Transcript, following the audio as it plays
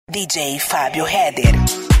DJ Fábio Heder.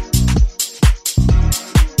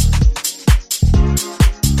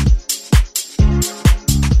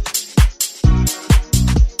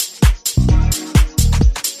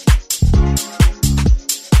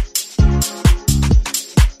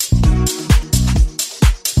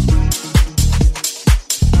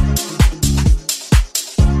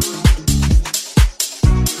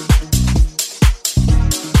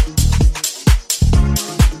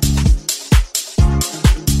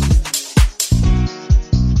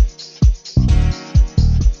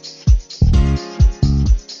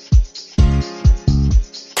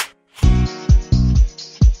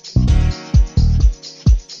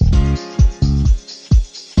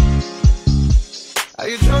 Are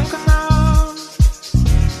you drunk enough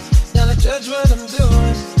now to judge what I'm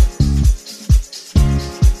doing?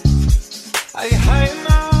 Are you high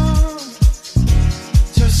enough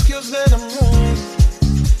to excuse that I'm ruined?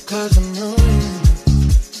 Cause I'm ruined.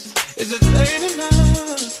 Is it late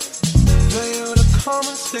enough for you to come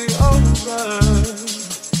and stay over?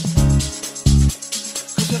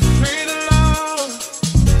 Cause you're free to love,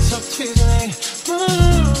 so tease me.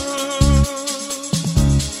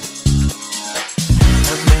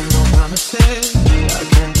 Promises, I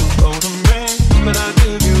can't do golden rings, but I'll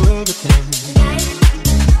give you everything.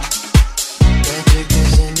 Can't take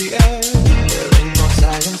this in the air, there ain't no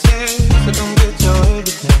silence here, so come get your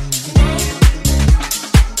everything.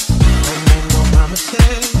 I made no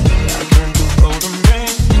promises, I can't do golden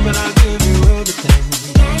rings, but I'll give you everything.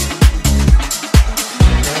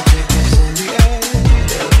 Can't take this in the air,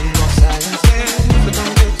 there ain't no silence here, so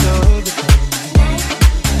come get your everything.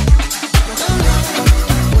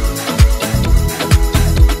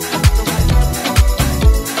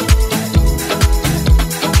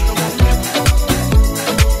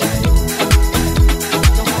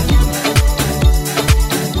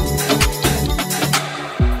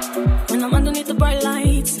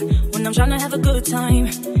 I'm tryna have a good time,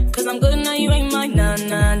 cause I'm good now, you ain't mine, nah,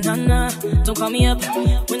 nah, nah, nah. Don't call me up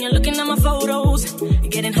when you're looking at my photos,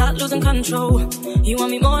 getting hot, losing control. You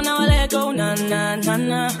want me more, now I let go, nah, nah, nah,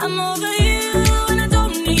 nah. I'm over you, and I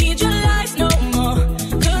don't need your lies no more,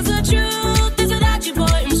 cause the truth is without you, boy,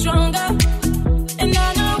 I'm stronger. And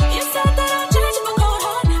I know you said that I'll change if I go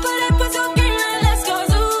hard, but it puts your game and let's go,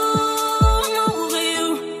 ooh, I'm over you.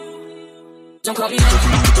 Don't call me up.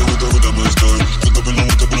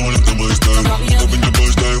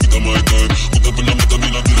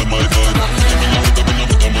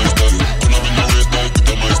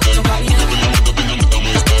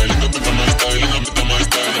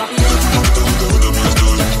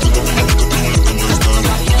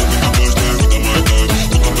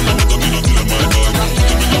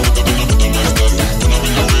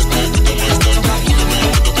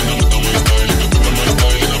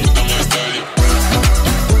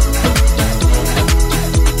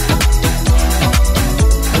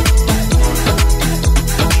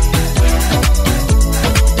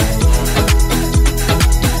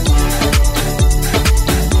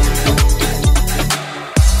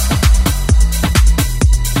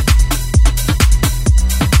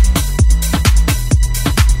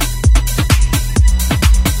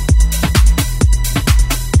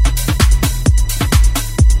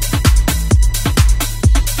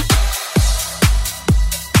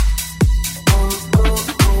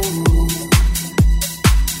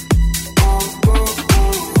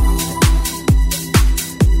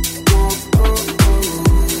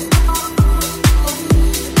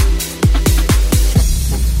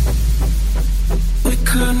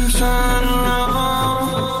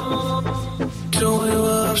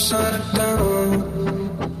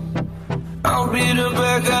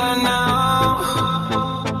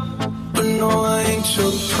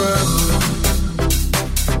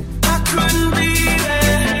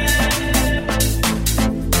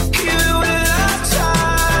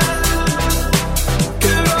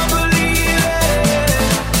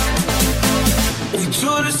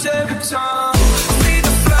 Every time, lead the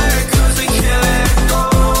flag 'cause we can't let go.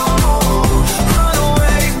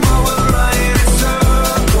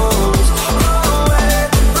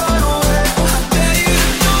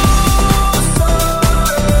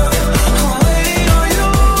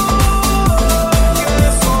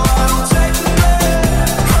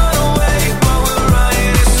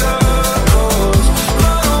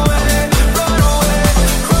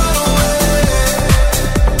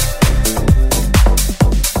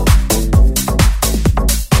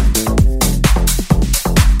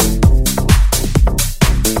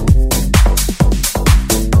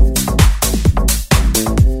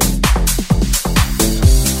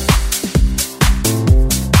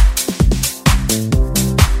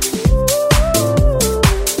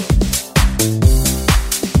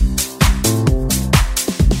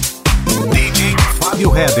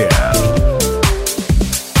 Header.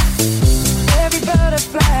 Every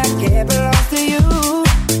butterfly I get belongs to you.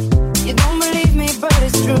 You don't believe me, but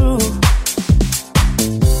it's true.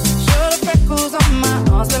 Show the freckles on my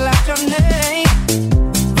arms, spell out your name.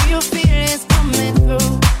 Real feelings coming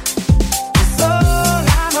through. It's all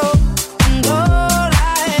I know, and all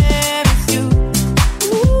I am is you.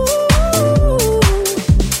 Ooh,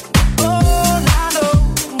 all I know,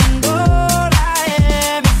 and all I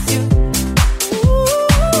am is you.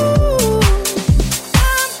 Ooh.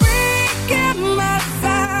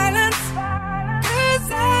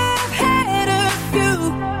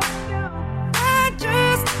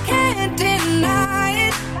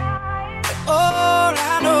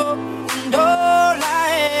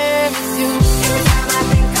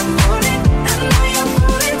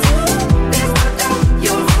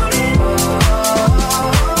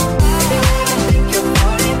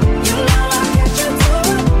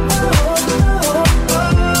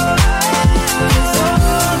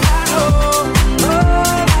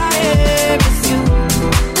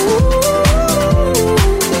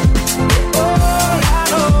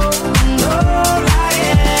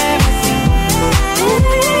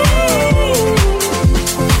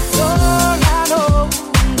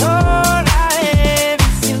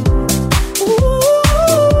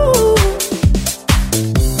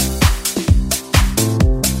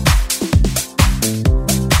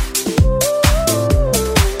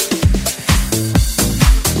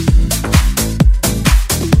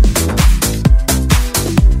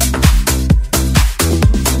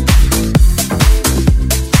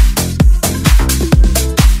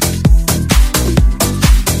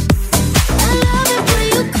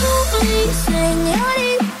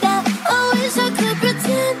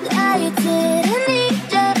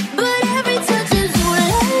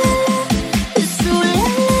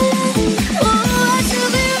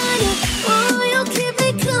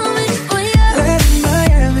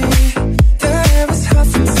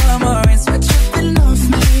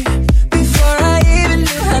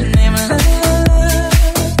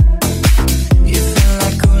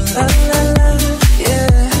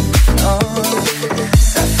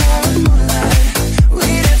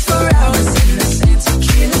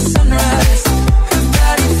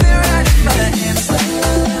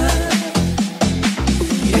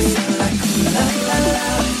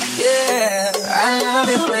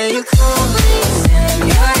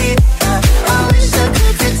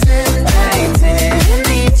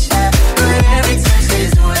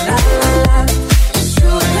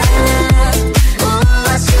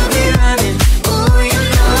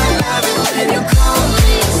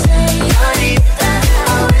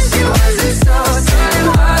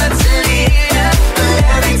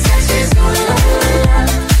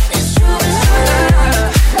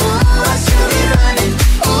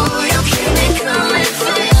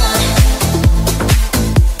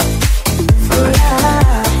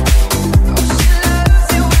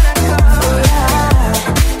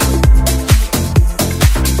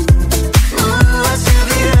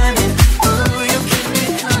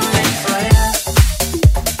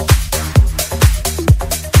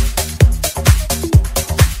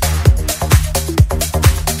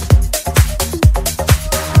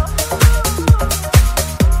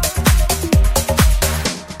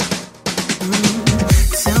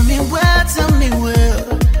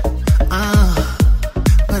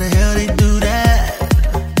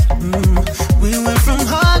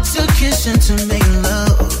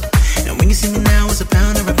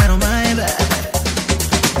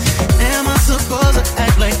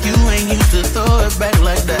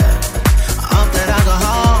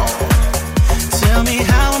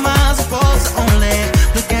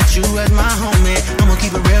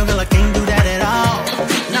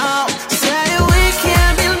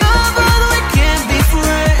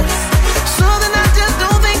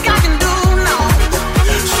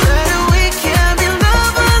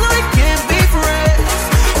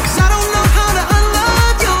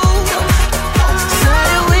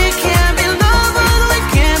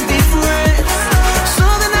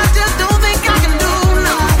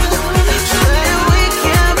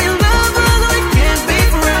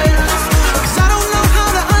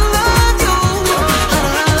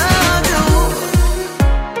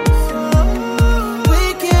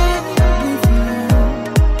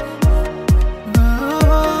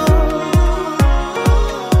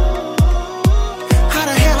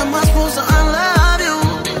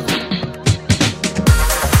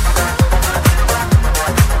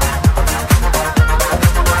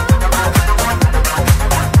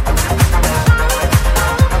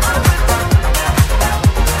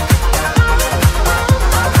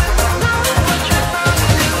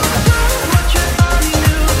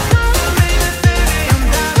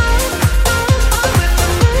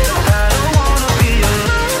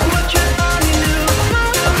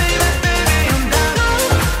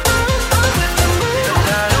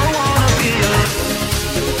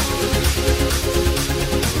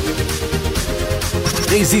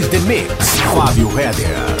 DJs in the Mix, Fábio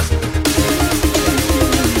Header.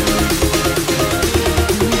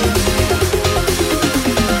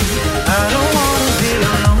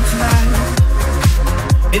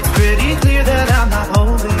 It's pretty clear that I'm not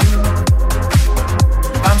over you.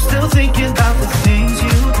 I'm still thinking about the things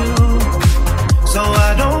you do. So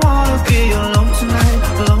I don't wanna be alone tonight,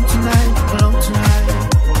 alone tonight, alone tonight.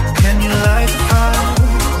 Can you light the fire?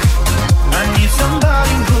 I need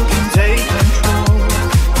somebody who can take control.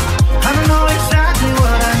 I don't know exactly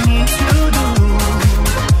what I need to do,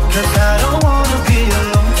 'cause I don't wanna be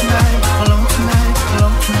alone tonight, alone tonight,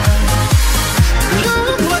 alone tonight.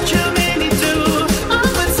 Look what you made me do.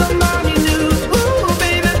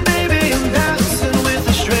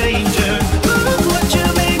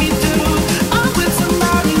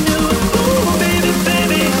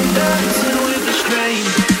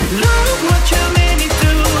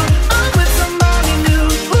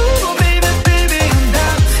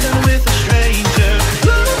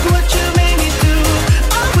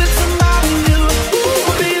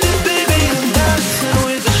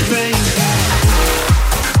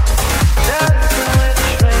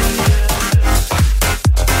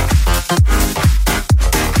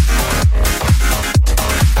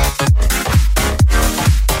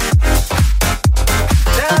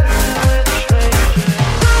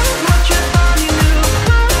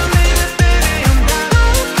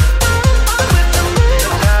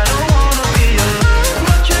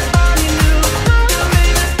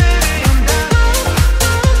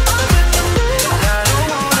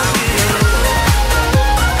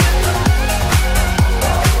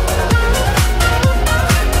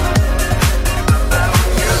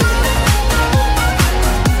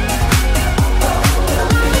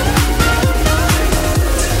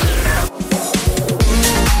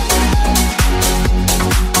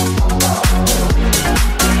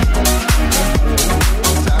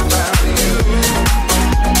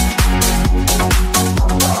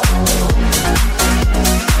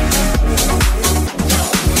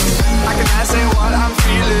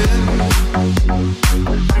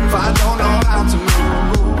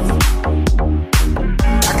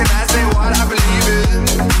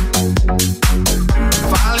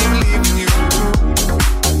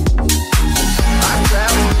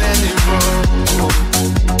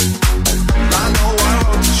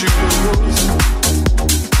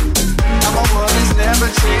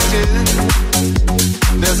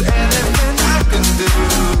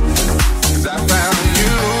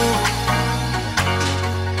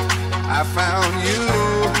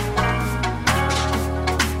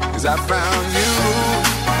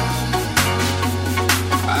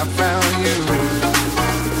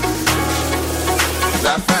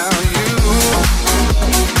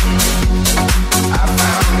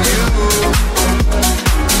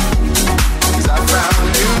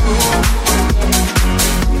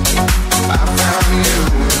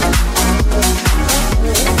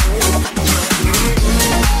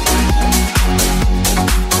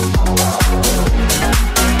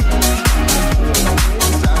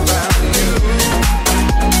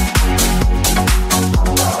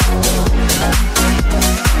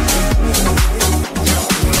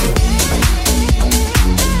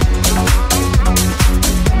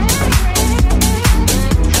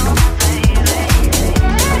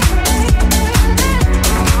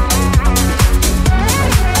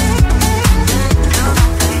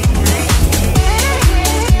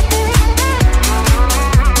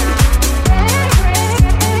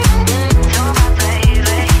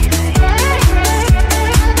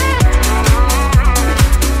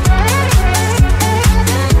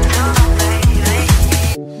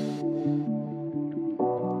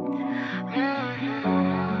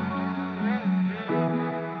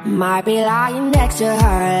 Might be lying next to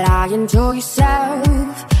her, lying to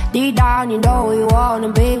yourself. Deep down you know you wanna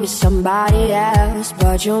be with somebody else,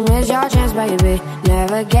 but you miss your chance, baby,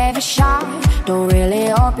 never gave a shot. Don't really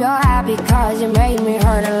hope you're happy, cause you made me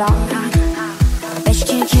hurt a lot. Bet she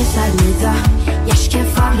can't kiss like me though, yeah she can't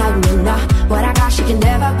fuck like me, no. What I got she can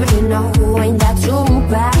never be, no, ain't that too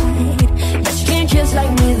bad? Yeah she can't kiss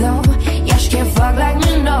like me though, yeah she can't fuck like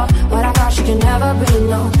me, no. What I got she can never be,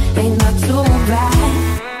 no, ain't that too bad?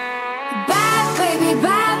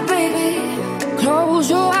 Bad baby, close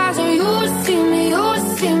your eyes and you see me, you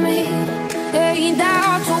see me. Ain't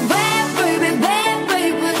that too bad, baby,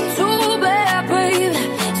 too bad, baby,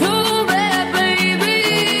 too bad, baby.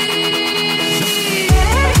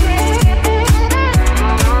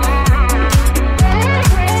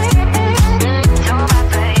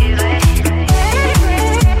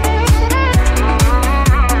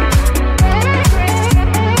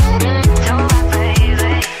 Too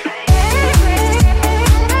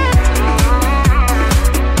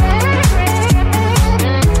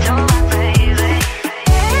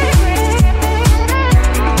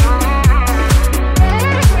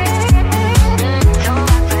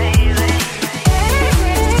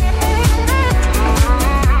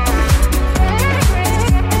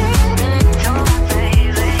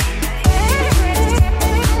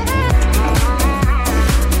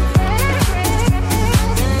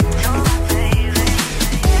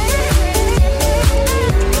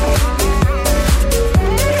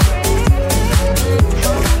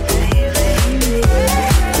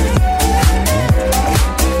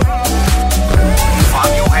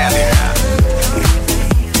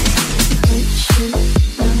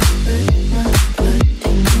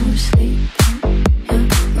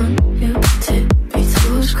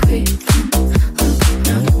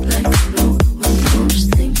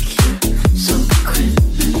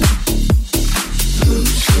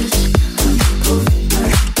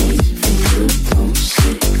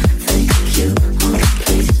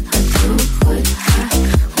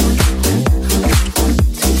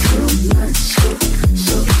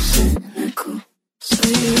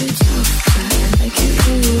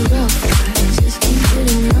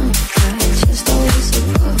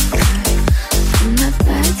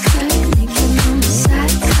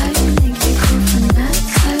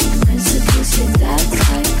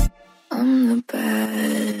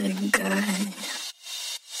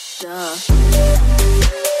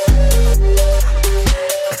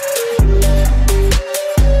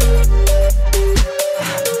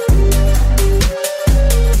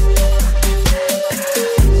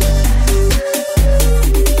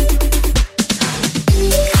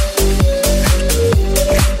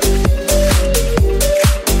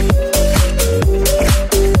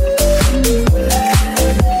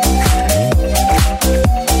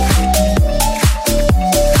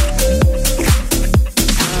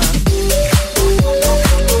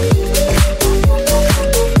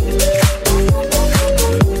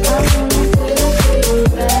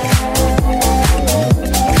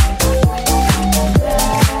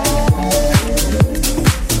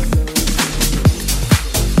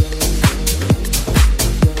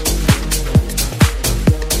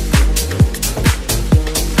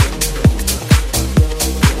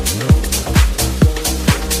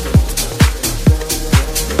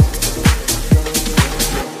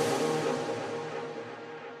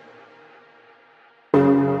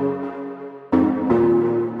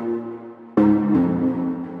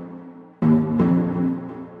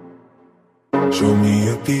Show me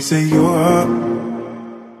a piece of your heart.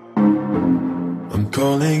 I'm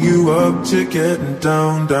calling you up to getting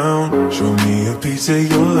down, down. Show me a piece of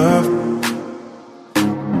your love.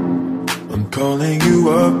 I'm calling you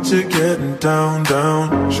up to getting down,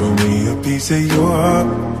 down. Show me a piece of your heart,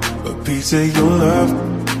 a piece of your love.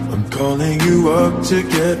 I'm calling you up to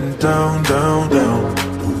getting down, down, down.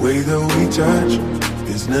 The way that we touch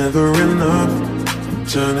is never enough.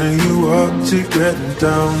 Turning you up to getting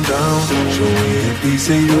down, down. Show me a piece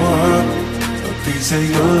of your heart, a piece of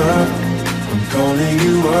your love. I'm calling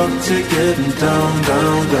you up to getting down,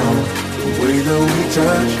 down, down. The way that we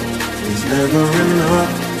touch is never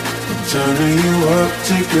enough. I'm turning you up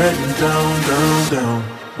to getting down, down, down.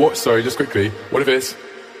 What? Sorry, just quickly. What if it's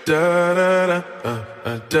da da da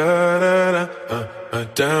da da da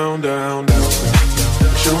down, down, down.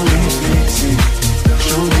 Show me pity,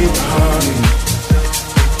 show me party.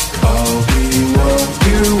 I'll be what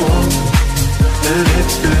you want, and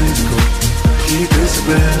it's physical. Keep it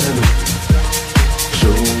spinning.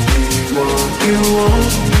 Show me what you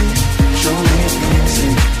want. Show me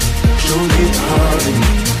easy. Show me party.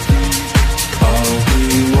 I'll be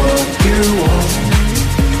what you want,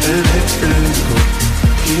 and it's physical.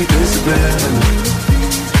 Keep it spinning.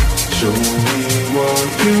 Show me what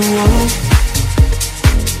you want.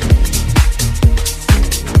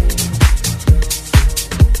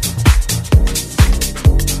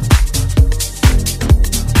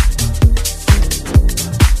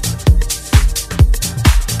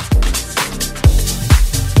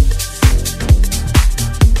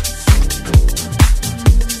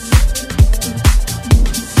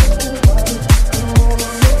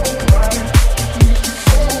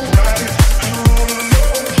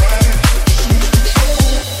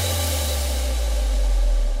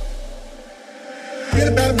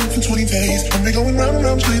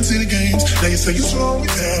 Now you say you slow me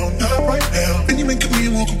down, not right now. Then you make me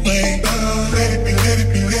walk away. Let it be, let it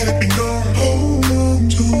be, let it be known. Hold on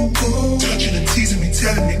to go. Touching and teasing me,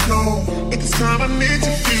 telling me no. But this time I need to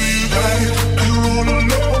feel you right. You're all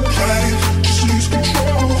alone, right? Just lose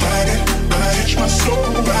control, right? I itch my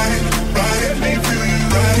soul, right? Right, me feel you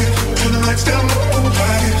right. Turn the lights down low,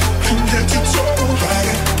 right? From head to toe,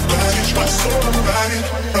 right? Right, itch my soul, right?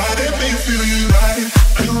 Right, me feel you right.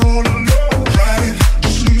 You're all alone. Right.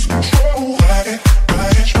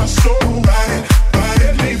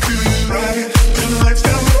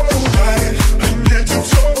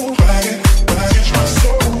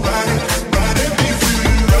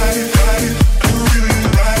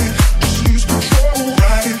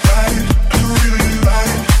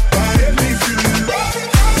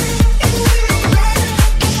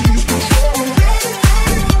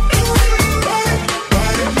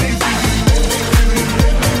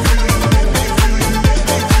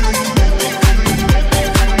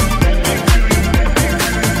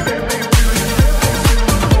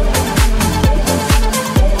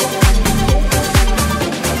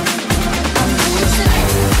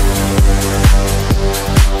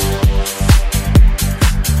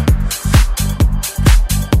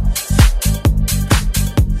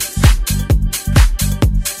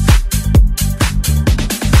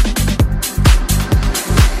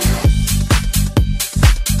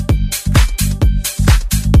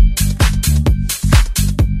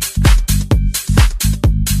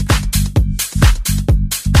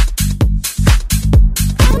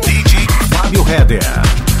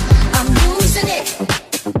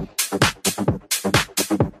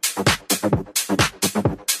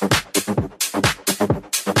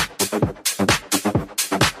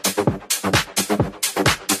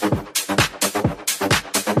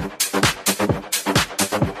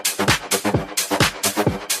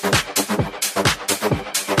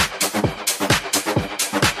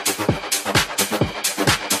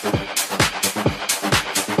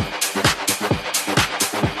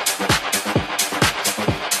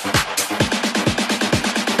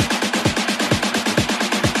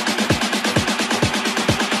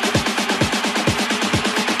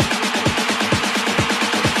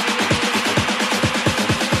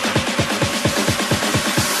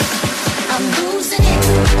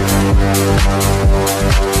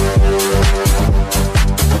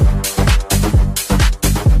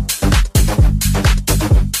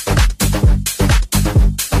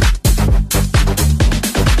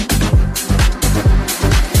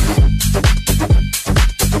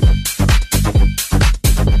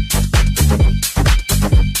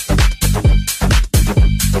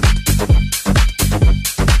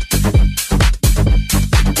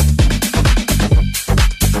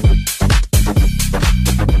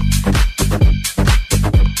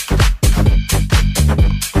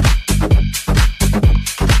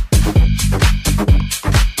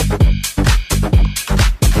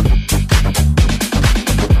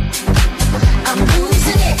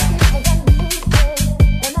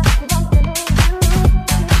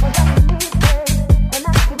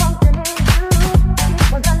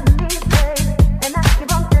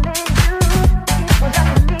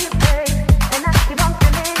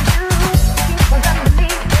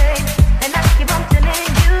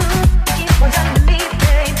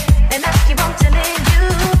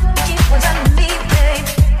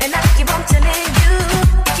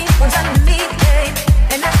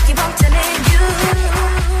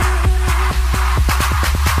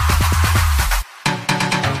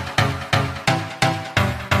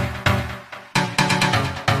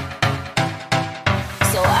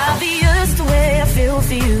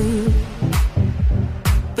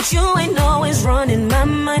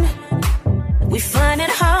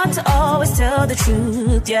 the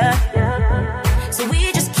truth, yeah. So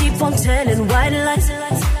we just keep on telling white lies. It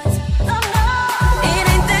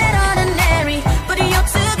ain't that ordinary, but you're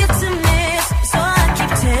too good to miss. So I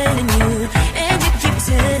keep telling you, and you keep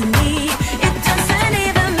telling me, it doesn't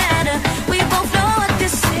even matter. We both know what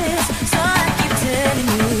this is. So I keep telling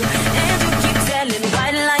you, and you keep telling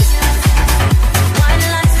white lies. White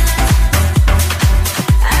lies.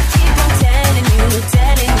 I keep on telling you,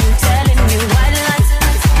 telling you, telling you white lies.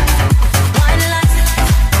 White lies.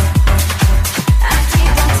 I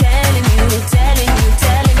keep on telling you, telling you,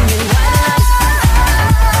 telling you white lies.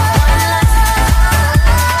 White lies.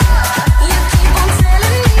 You keep on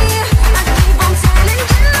telling me, I keep on telling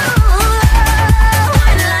you.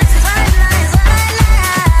 White lies, white lies, white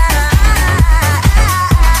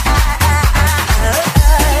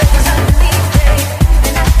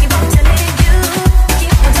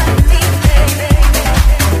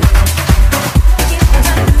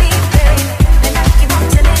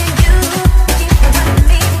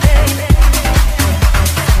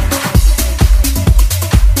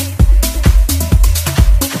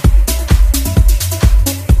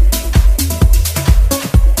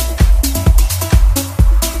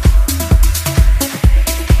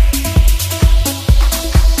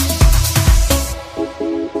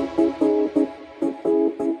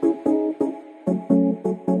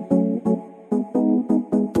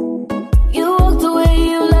You walked away,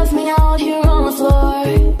 you left me out here on the floor.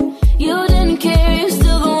 You didn't care, you're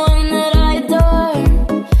still the one that I adore.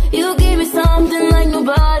 You gave me something like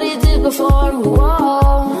nobody did before.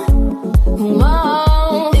 Whoa,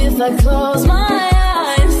 whoa. If I close my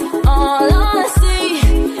eyes, all I see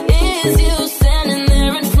is you standing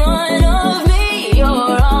there in front of me.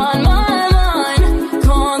 You're on my mind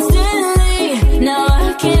constantly. Now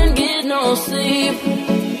I can't get no sleep.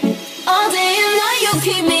 All day and night you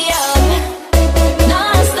keep me up.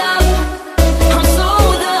 Non-stop, I'm so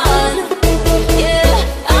done. Yeah,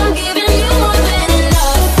 I'm giving you more than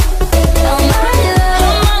enough. Oh my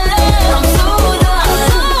love, I'm so done.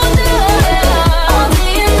 Yeah, all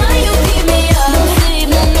day and night you keep me up. No sleep,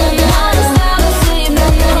 no, no, no. Non-stop, no sleep, no,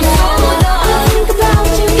 no, no. I'm so done. I think about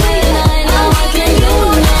you day and night. Now I can't get no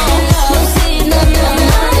love. No sleep, no, no,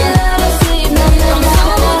 no. No sleep, no, no, no. I'm so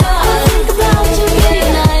done. I think about you day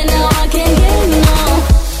and night. Now I can't get no.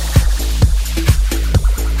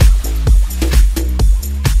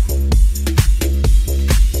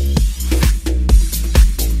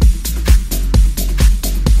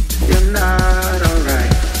 You're not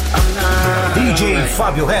alright. I'm not. DJ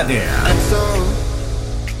Fábio Header. And so,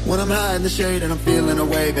 when I'm high in the shade and I'm feeling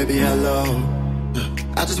away, baby, hello.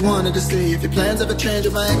 I just wanted to see if your plans ever change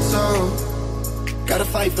with my XO. Gotta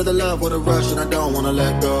fight for the love with a rush and I don't wanna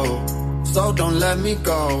let go. So don't let me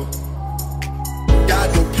go. Got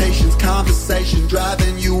no patience, conversation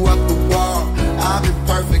driving you up the wall. I'm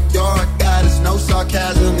imperfect, you're a goddess, no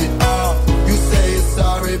sarcasm at all. You say you're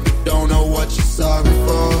sorry, but don't know what you're sorry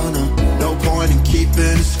for. No point in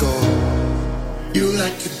keeping score. You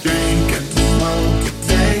like to drink and to smoke to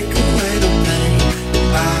take away the pain.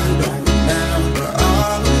 I don't remember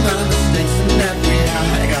all of my mistakes and every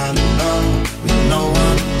I gotta know with no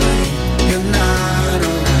one to blame. You're not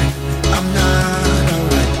alright. I'm not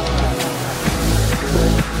alright.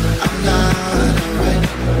 I'm not alright.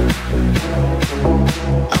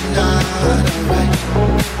 I'm not alright.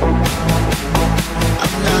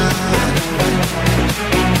 I'm not alright.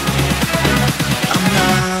 I'm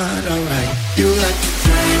not alright. You like to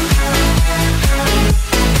drink.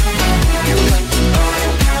 You like to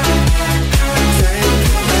take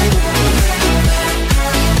away the pain.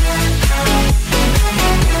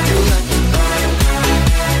 You like to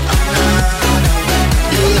I'm not alright.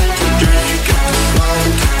 You like to drink and to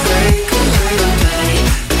smoke to take away the pain.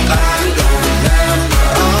 I don't remember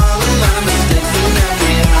all of my mistakes and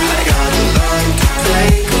every I got alone to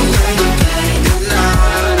take away the pain. You're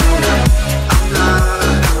not alright. I'm not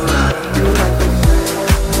alright. You like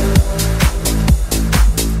to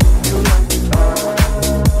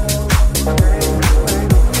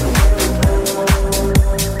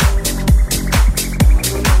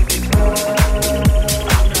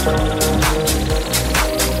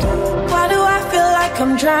Why do I feel like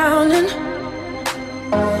I'm drowning?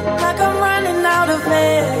 Like I'm running out of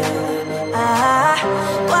air.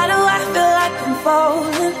 Why do I feel like I'm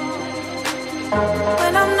falling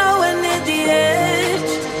when I'm nowhere near the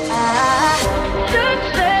edge? Just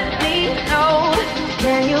let me know.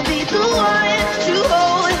 Can you be the one to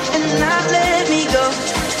hold and not let me go?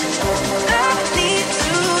 I need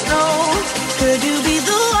to know. Could you be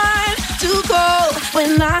the one to call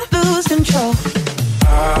when I lose control?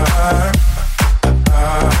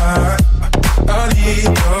 I need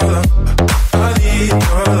your love. I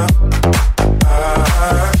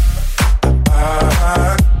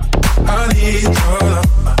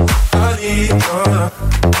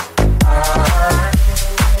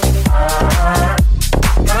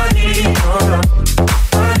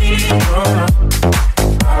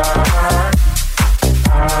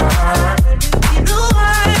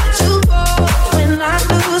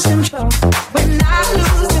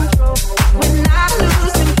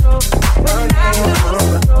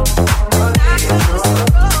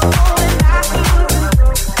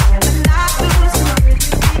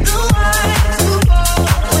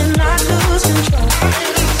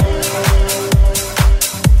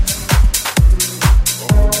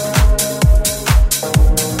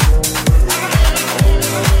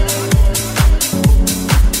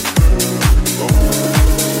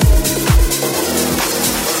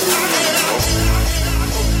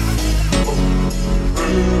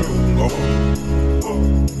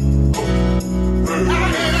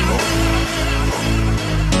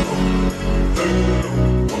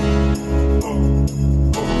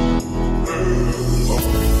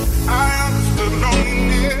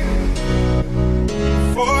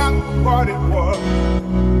what it was.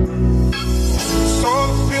 Saw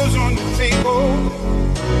the pills on the table.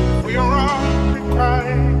 We are all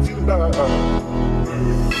required to love.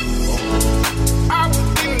 I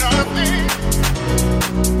would be nothing.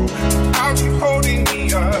 I'll keep holding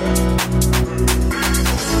me up.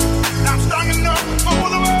 I'm strong enough for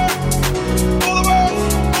all of us. All of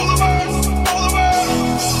us. All of us. All of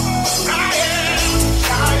us. I am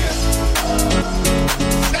giant.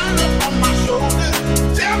 Stand up on my shoulders.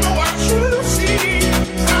 Tell me what you see.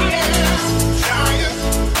 I am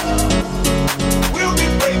giant. We'll be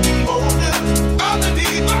breaking boulders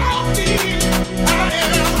underneath our feet. I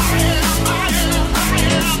am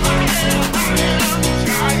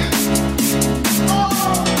giant.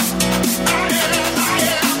 Oh, I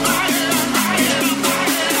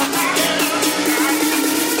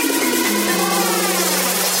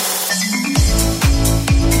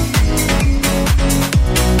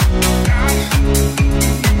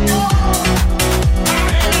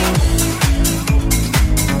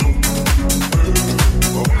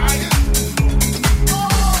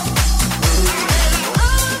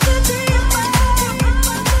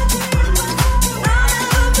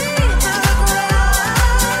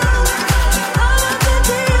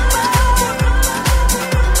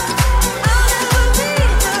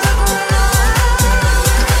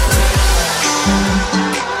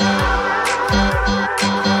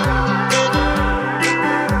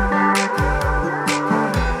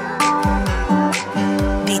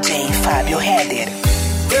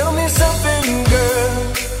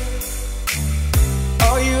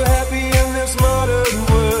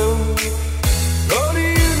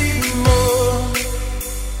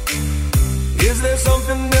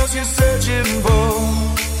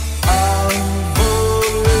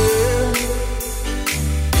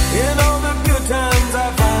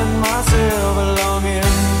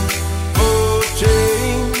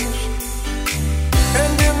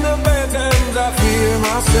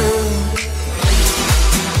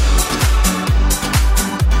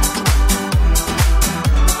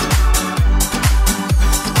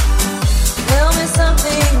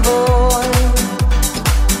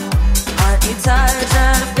Tired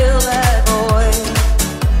trying to fill that void.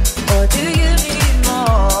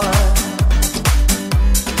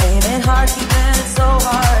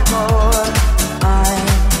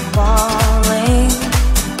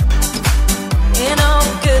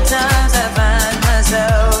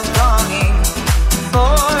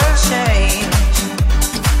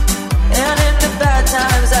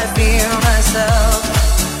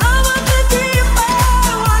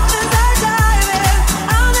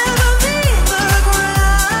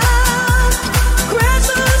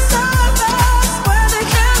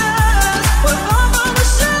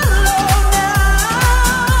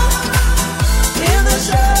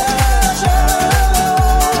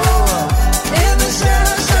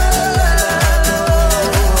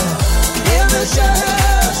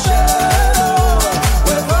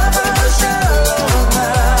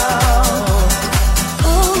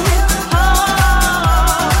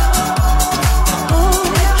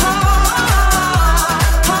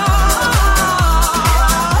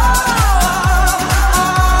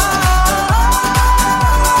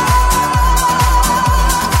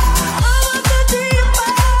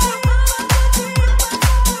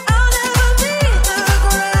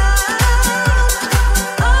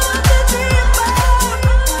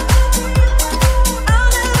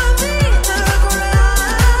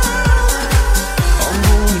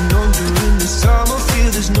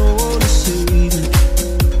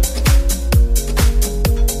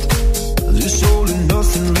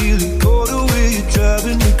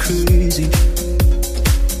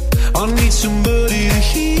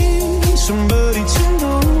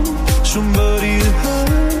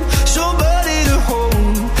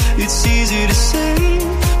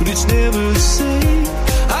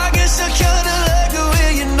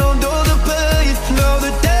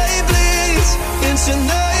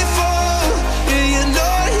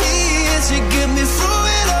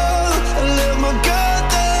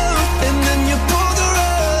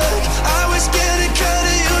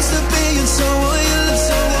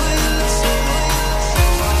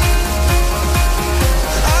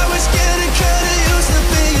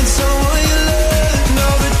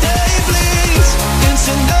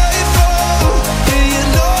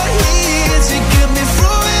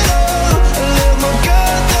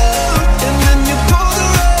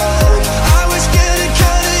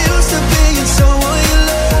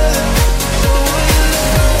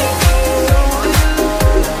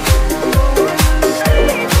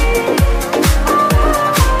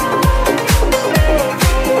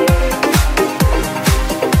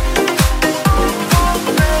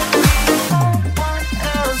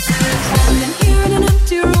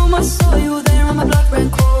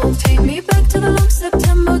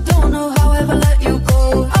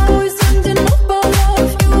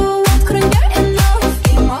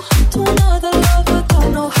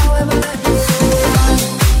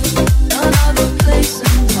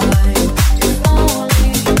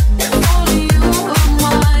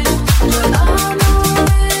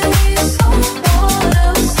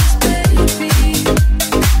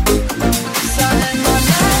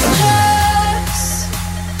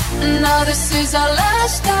 this is our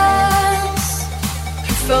last dance.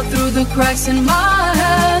 You fell through the cracks in my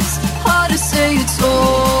hands. Hard to say it's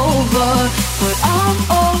over, but I'm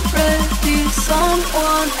already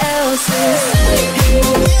someone else's.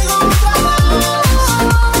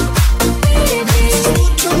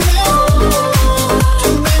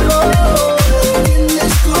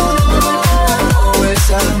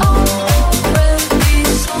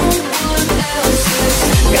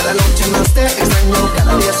 Cada noche más te extraño,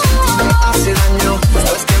 cada día sin ti me hace daño.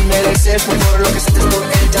 Sabes que mereces mejor, lo que sientes por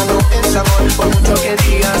él ya no es amor. Por mucho que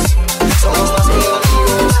digas, somos más que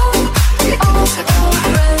amigos. Y aquí no se acaba.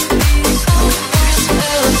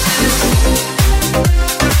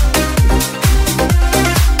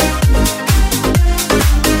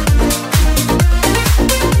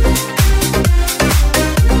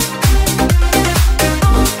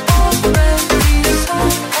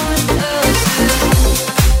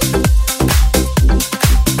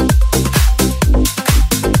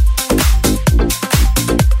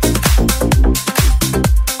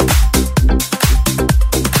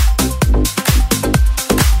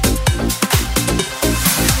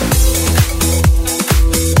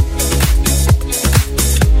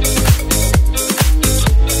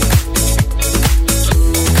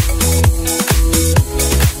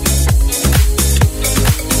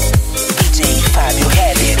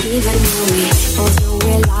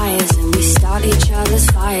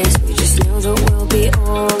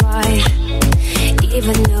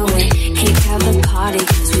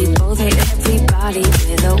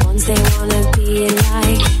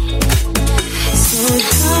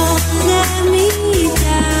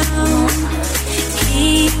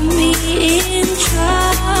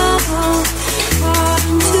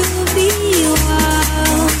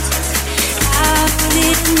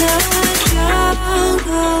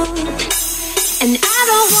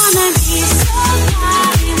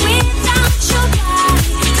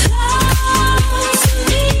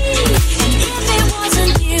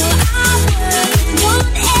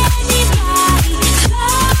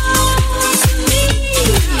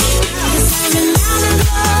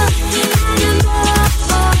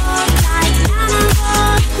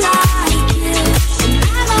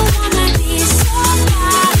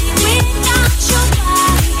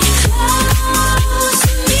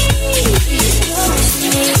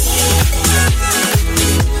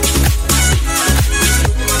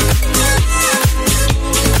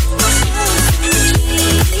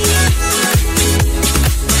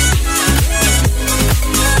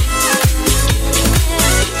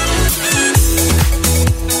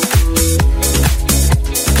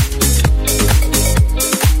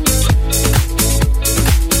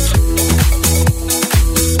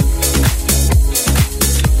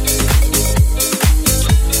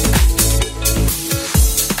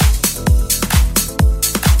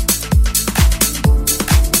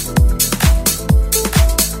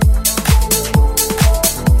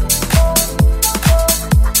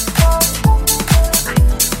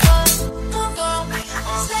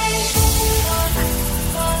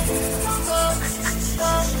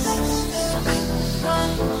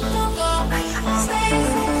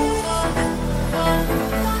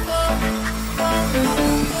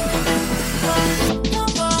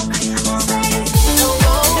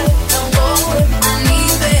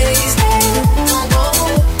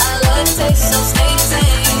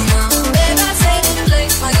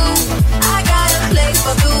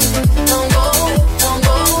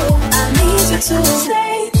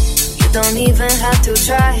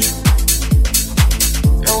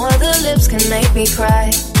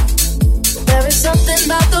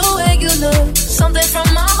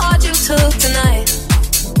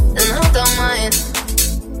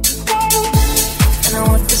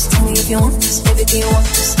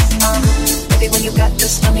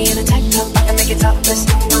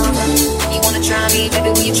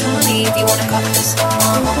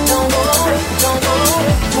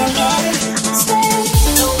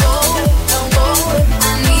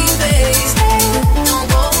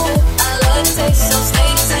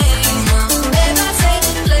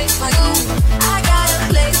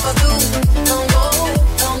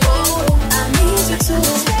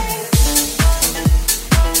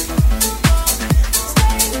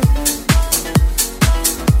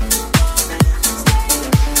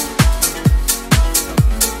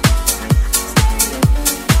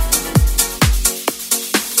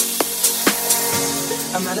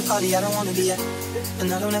 I don't wanna be at,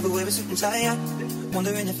 and I don't ever wear a suit and tie.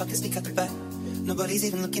 Wondering if I can sneak out the back. Nobody's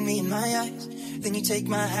even looking me in my eyes. Then you take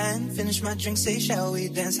my hand, finish my drink, say, shall we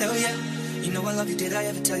dance? Hell yeah. You know I love you, did I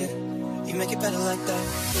ever tell you? You make it better like that.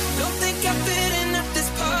 Don't think I'm fitting up this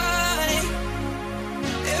party.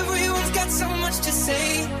 Everyone's got much to say.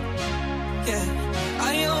 Yeah,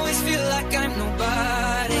 I always feel like I'm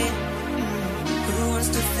nobody. Who wants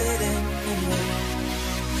to fit in anyway?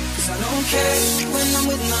 'Cause I don't care when I'm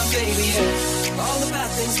with my baby, yeah. All the bad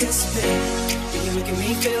things disappear. You're making me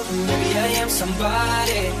feel that maybe I am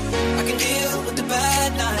somebody. I can deal with the bad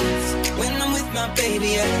nights when I'm with my baby,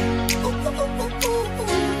 yeah.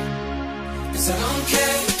 'Cause I don't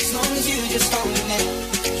care as long as you just hold me near.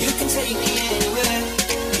 You can take me anywhere.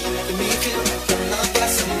 You're making me feel like I'm loved by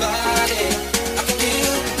somebody. I can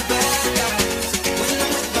deal with the bad nights when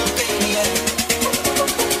I'm with my baby, yeah.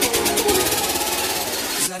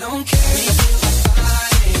 'Cause I don't care. Me feel like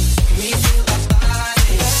body. Me feel like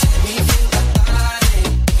body. Me feel like body.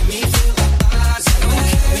 Me feel like body. I don't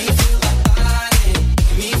care. Me feel like body.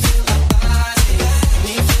 Me feel like body.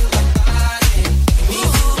 Me feel like body. Me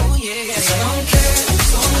feel, yeah, yeah. 'Cause I don't care as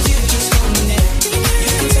long as you just hold me near.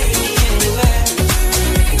 You can take me anywhere.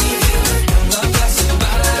 Me feel like I'm loved by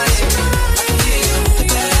somebody. I can deal with the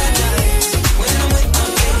bad nights when I'm with my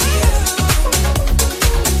baby, yeah.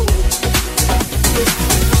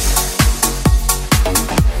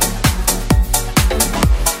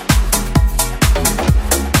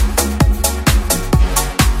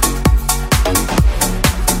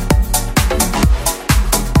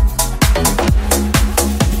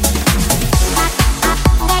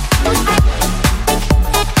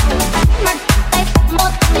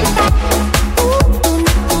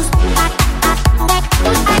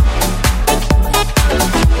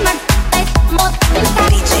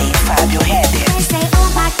 DJ Fabio Header. They say, oh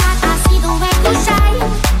my God, I see the way you shine.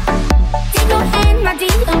 Take your hand, my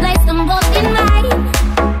dear, and place them both in mine.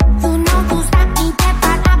 You know you stopped me dead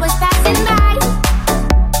while I was passing by.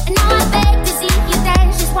 And now I beg to see you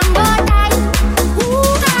dance just one more time.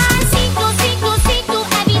 Ooh, I see you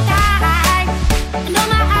every time. And oh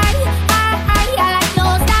my, I like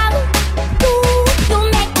your style. Ooh, you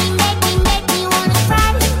make me wanna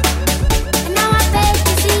cry. And now I beg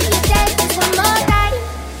to see you dance just one more time.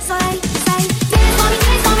 So I say, dance for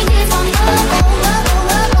me, oh, oh,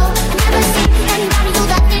 oh, oh. I never seen anybody do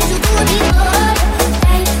the things you do before.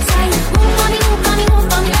 They say, move for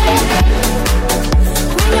me, hey, hey.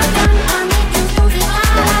 When you're done, I'll make you do the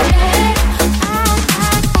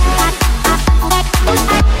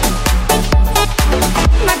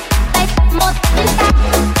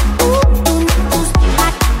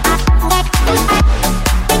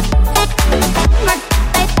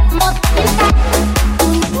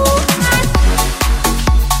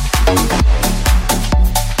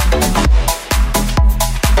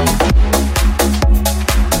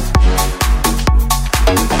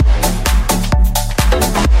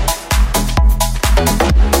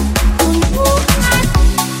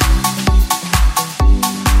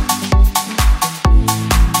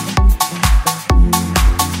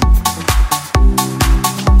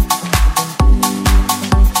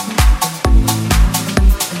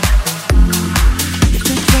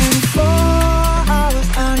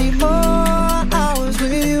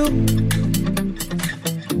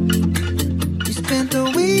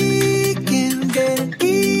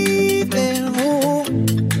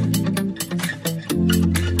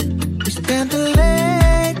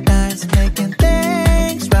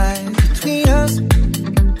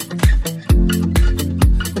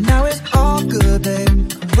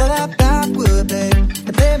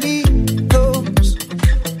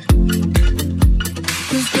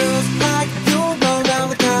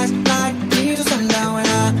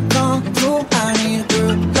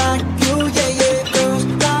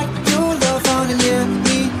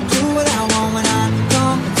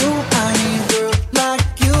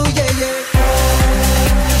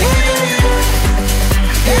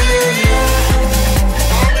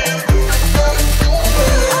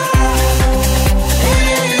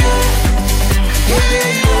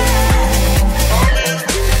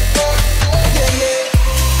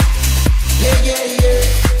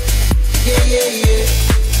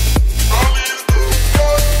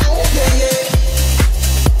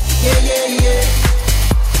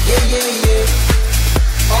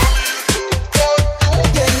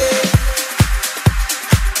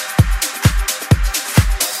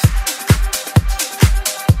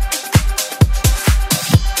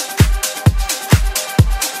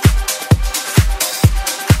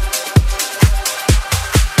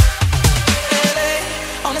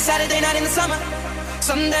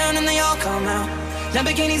sundown and they all come out.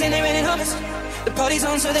 Lamborghinis and they're renting Hummers. The party's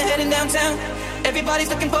on, so they're heading downtown. Everybody's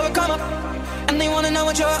looking for a come up, and they wanna know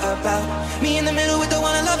what you're about. Me in the middle with the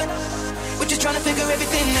one I love it. We're just trying to figure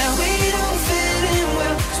everything out. We don't fit in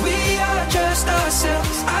well, 'cause we are just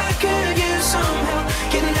ourselves. I could use some help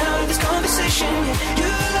getting out of this conversation. Yeah, you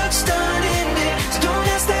look stunning.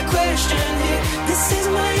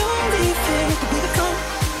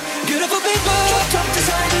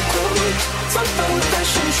 front row of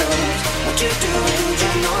fashion shows. What you do,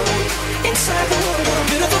 you know. Inside the world of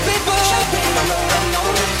beautiful people. Champagne on the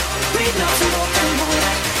unknown. Breathe now to rock and roll.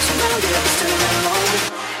 Surrounded but still alone.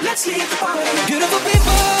 Let's leave the party. Beautiful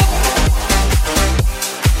people.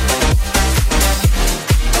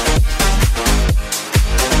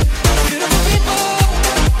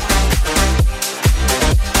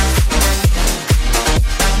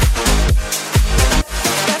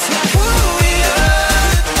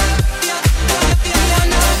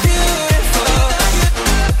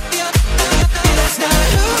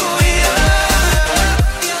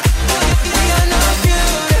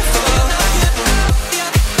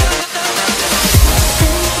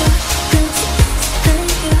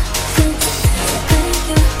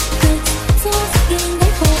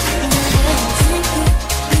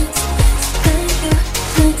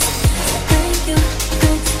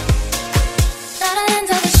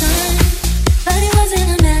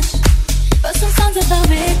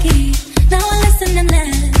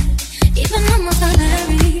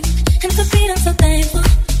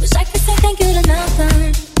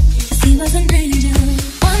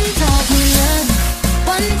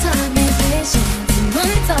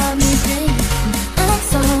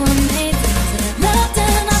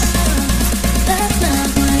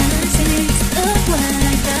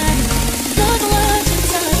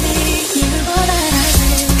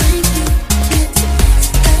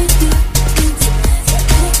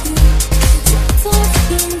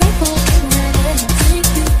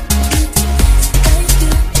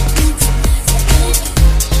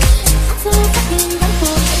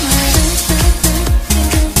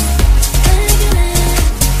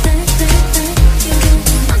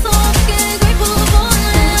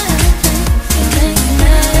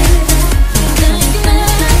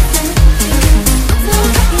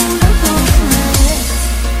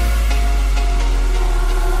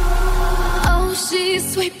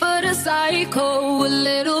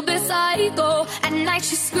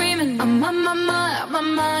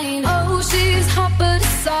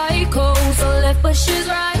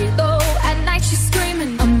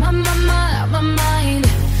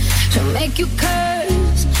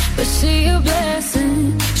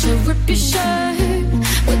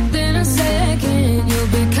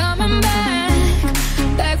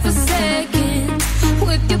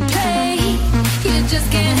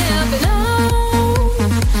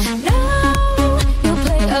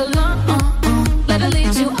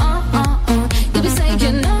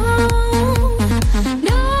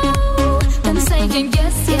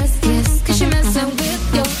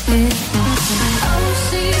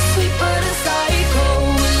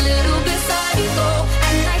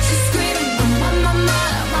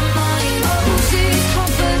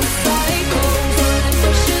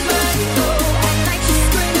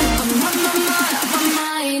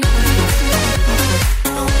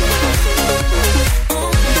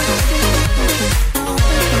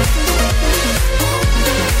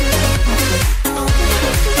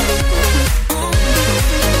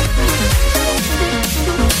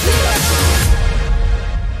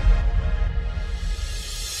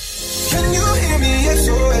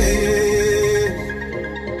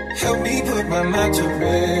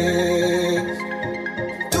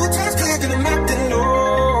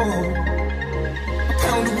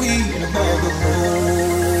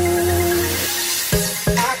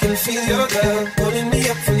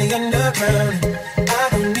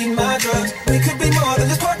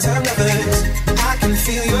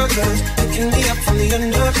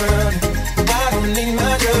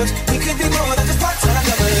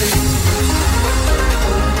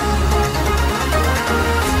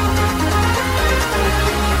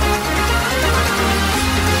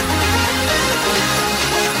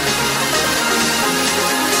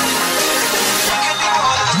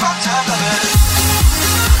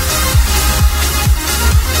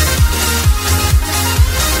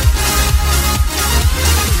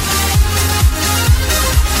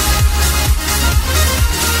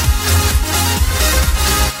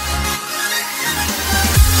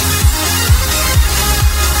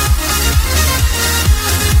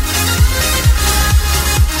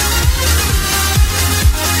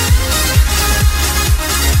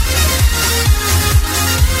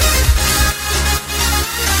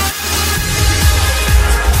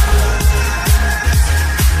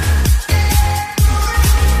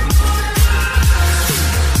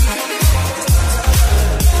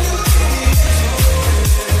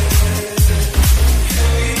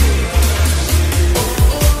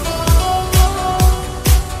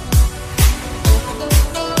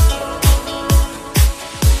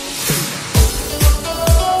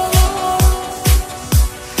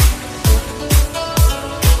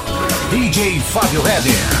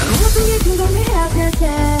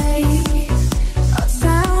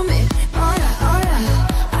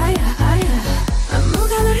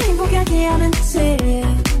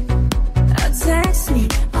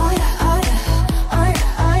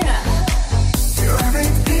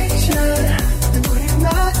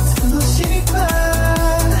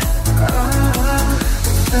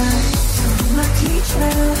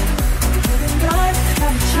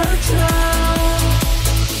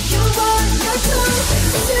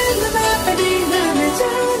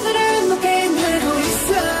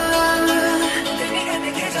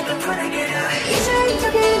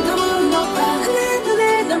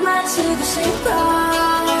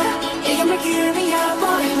 gear me up,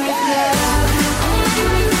 morning with love.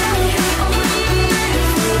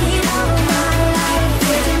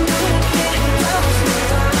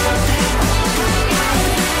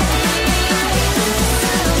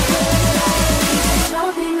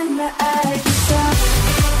 Floating in the air,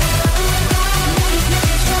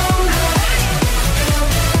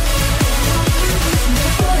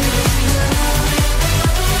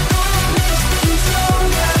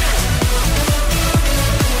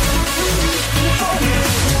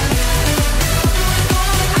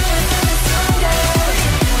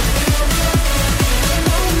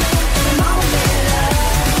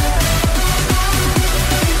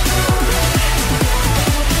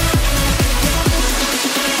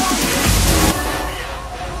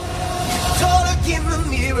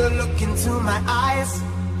 look into my eyes.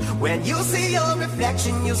 When you see your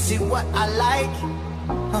reflection, you see what I like.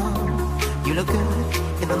 You look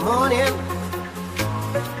good in the morning,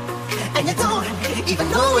 and you don't even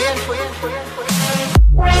know it.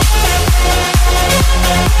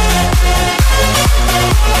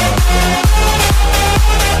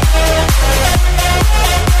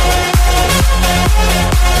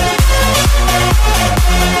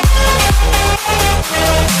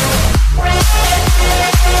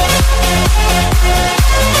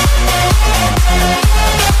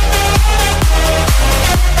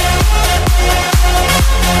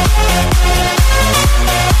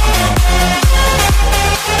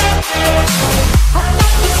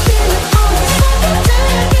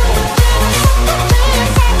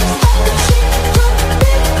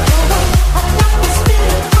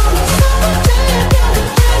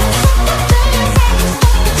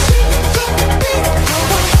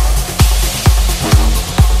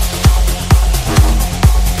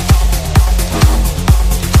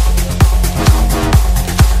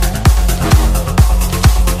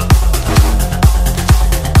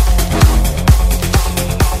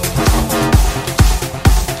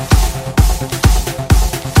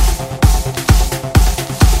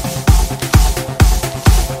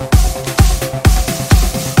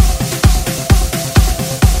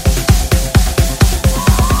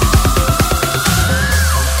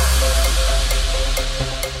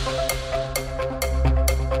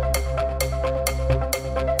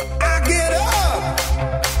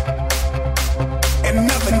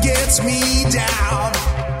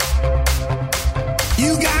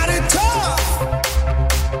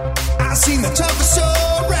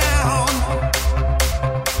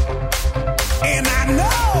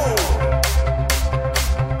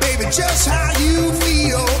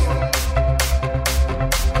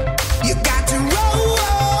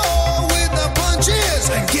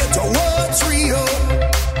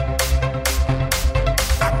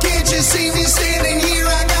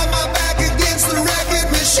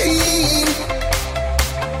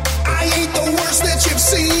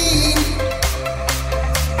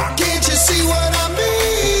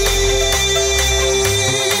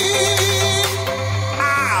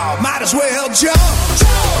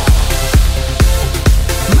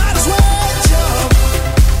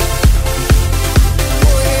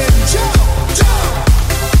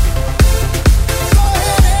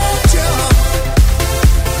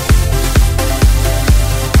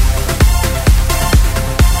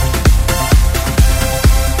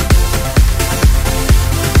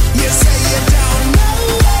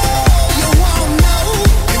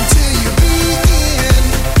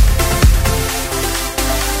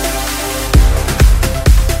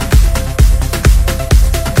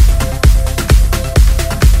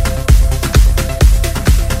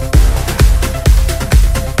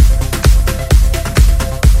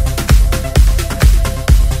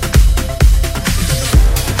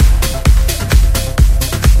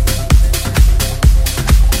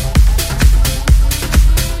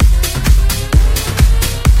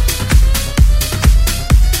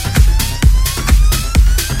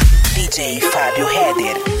 DJ Fabio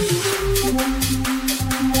Heder.